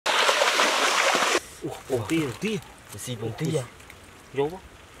bông tia, xì bông tia, vô quá,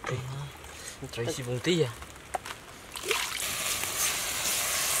 trời xì bông tia,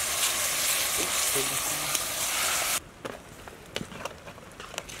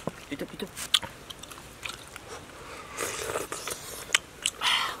 itu,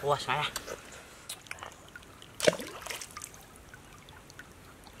 wah saya.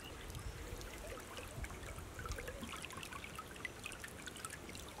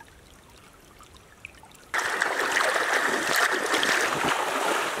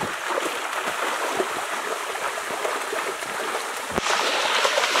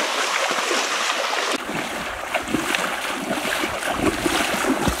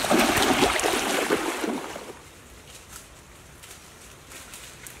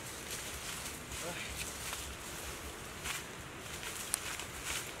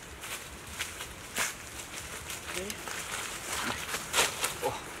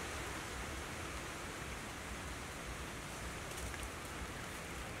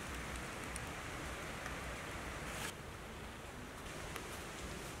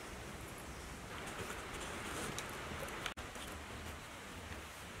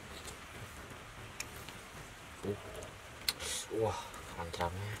 Wah,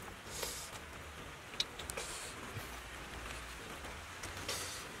 mantapnya.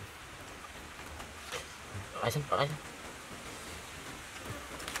 Lại xem.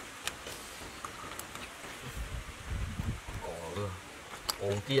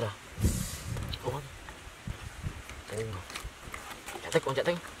 Ổn kia là. Ổn. Chạy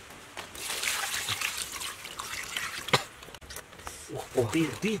tích. Bông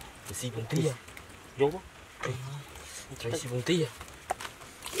tia, Xì bông tia. vô quá. Trời xì bông tia.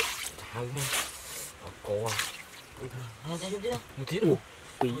 Trời ơi. Cổ à. Một tí.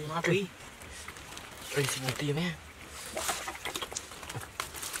 Quý. Trời xì bông tia mẹ.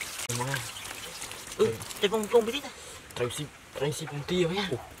 Cái con bí này. Trời xì bông tia mẹ.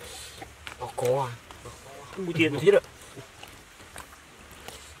 Cổ à. Bông tia Một rồi. tí rồi.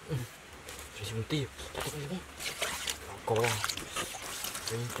 Trời xì bông tia. Cổ à.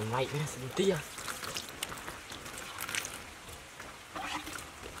 Còn mày mẹ xì bông tia.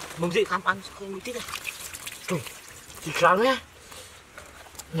 Mừng gì tham ăn không tí này. Trời, chị trắng nhé.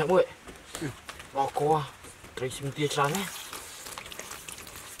 Nhạc bụi. Cổ à. Trời xì bông tia trắng nhé.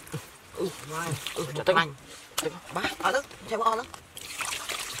 Chả tích anh. Ba, ở đó, chạy bỏ đó.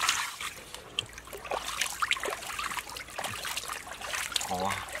 Cổ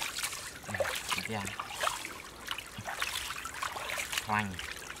à. Chị ăn. Hoành.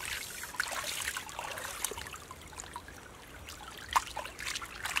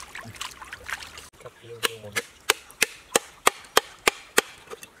 Cặp yêu một.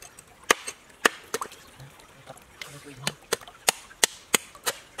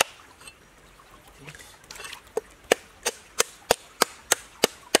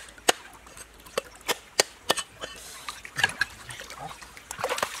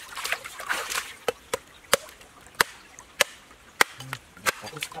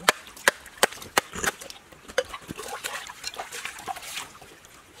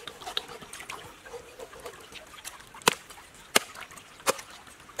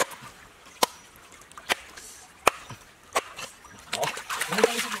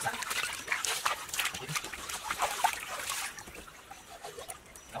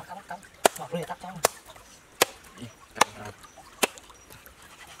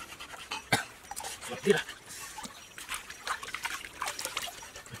 Đi ra.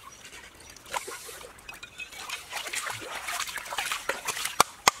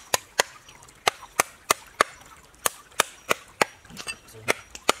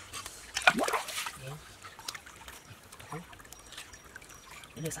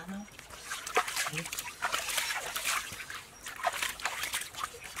 Ini sama.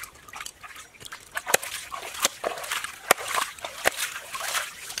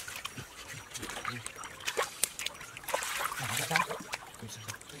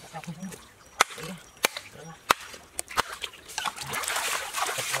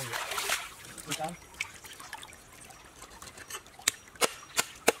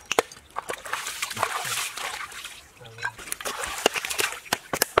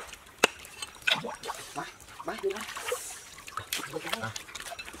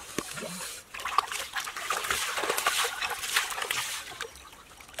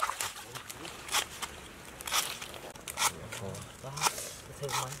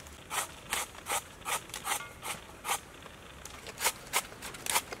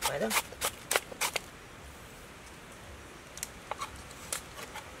 Phải đó.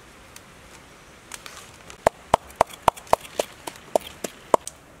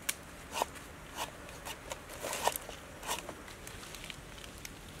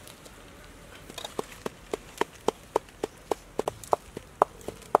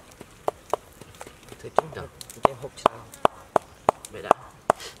 vậy đã.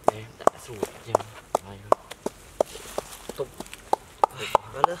 Đây đã sủi chim này tục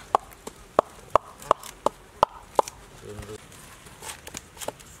Đó nữa.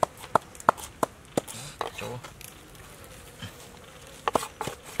 chỗ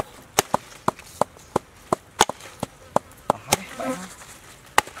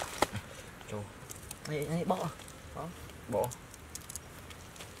chỗ Này bỏ. bỏ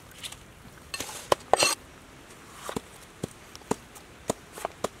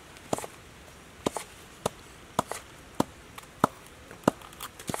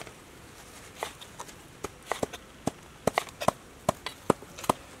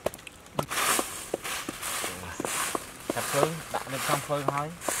đặt phơi đặt lên trong phơi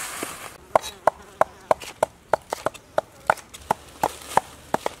thôi.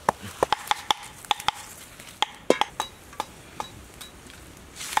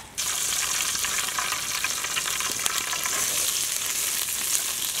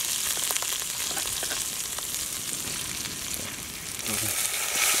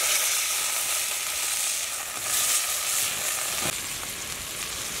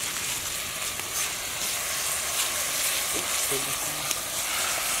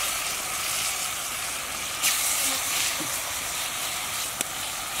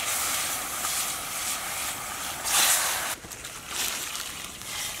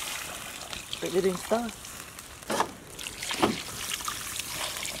 Tự đi tớ.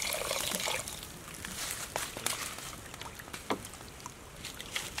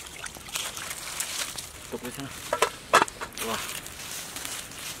 Tục đi xem nào. Wow.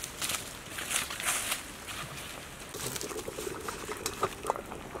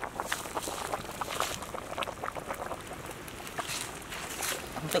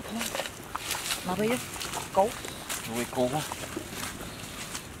 Ăn tự không? Mà bây giờ cố. Nuôi cô không?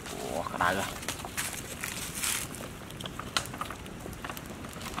 Ủa, cái này rồi.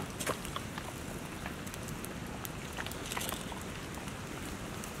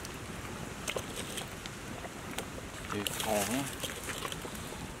 Thì còn nhá.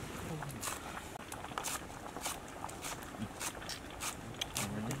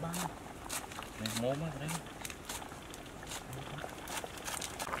 Đây mồm á đấy.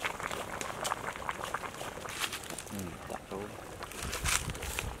 Đặt rồi.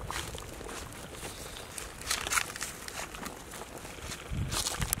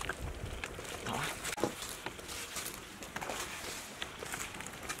 Đó.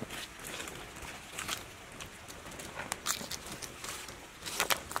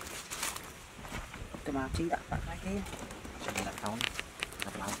 Cái mà chỉ đặt cái kia. Chỉ đặt không.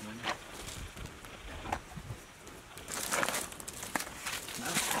 Đặt lâu nữa.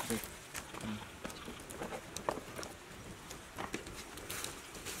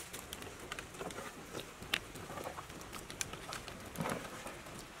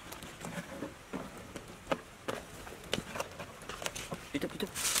 Itu.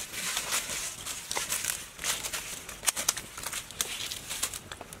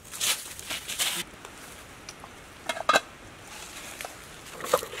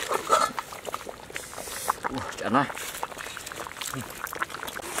 Chán này.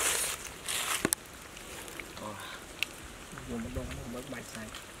 Dùng một đống bớt bài xài.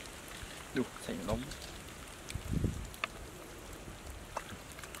 Đủ xanh đống.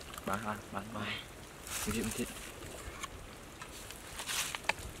 Bán bài. Cái gì thịt.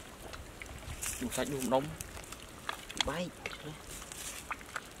 Đủ sạch đủ đống. Bay.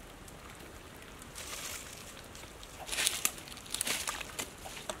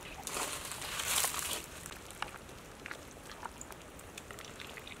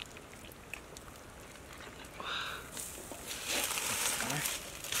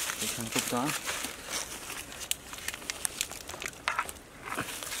 Để sang tục đó.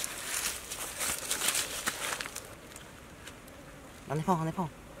 Ăn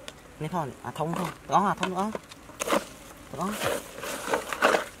phong. À thông không? Đó thông nữa. Đó.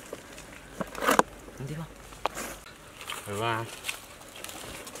 Ăn đi không? Rồi vào.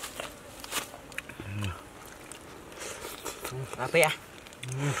 À pe.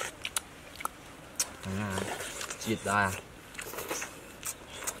 Chịt ra.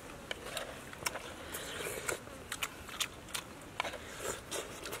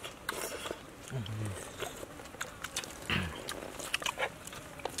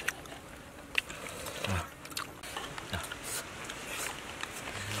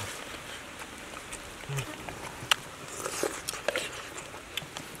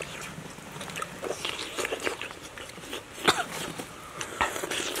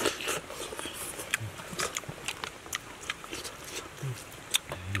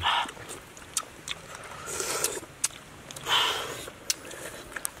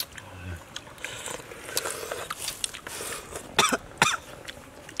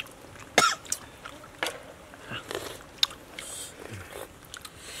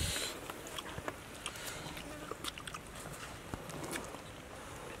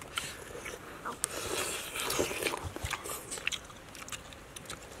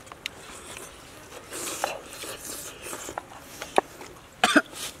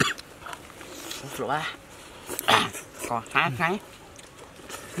 quá. Còn hai.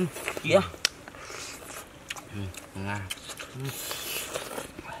 Chia. Ngon.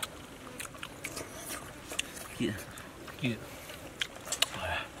 Chia. Chia.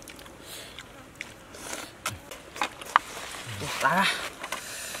 Lá.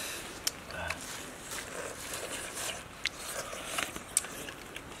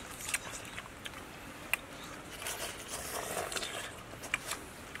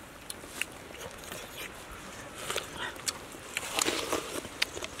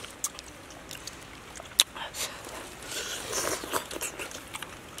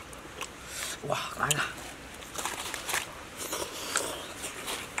 Wah, lái à.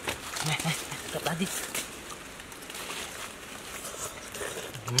 Này, cặp đá đi.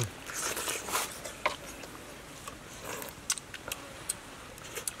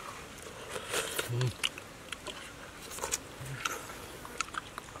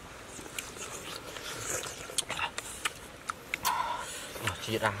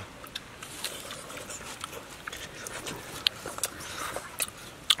 Chia ra.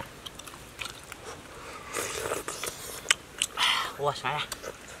 Wah, saya.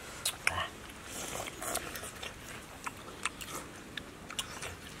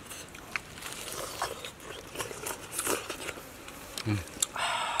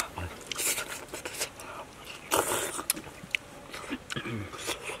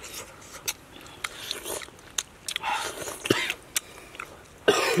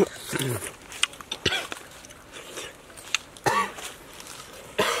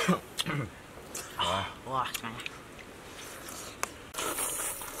 Wah, saya.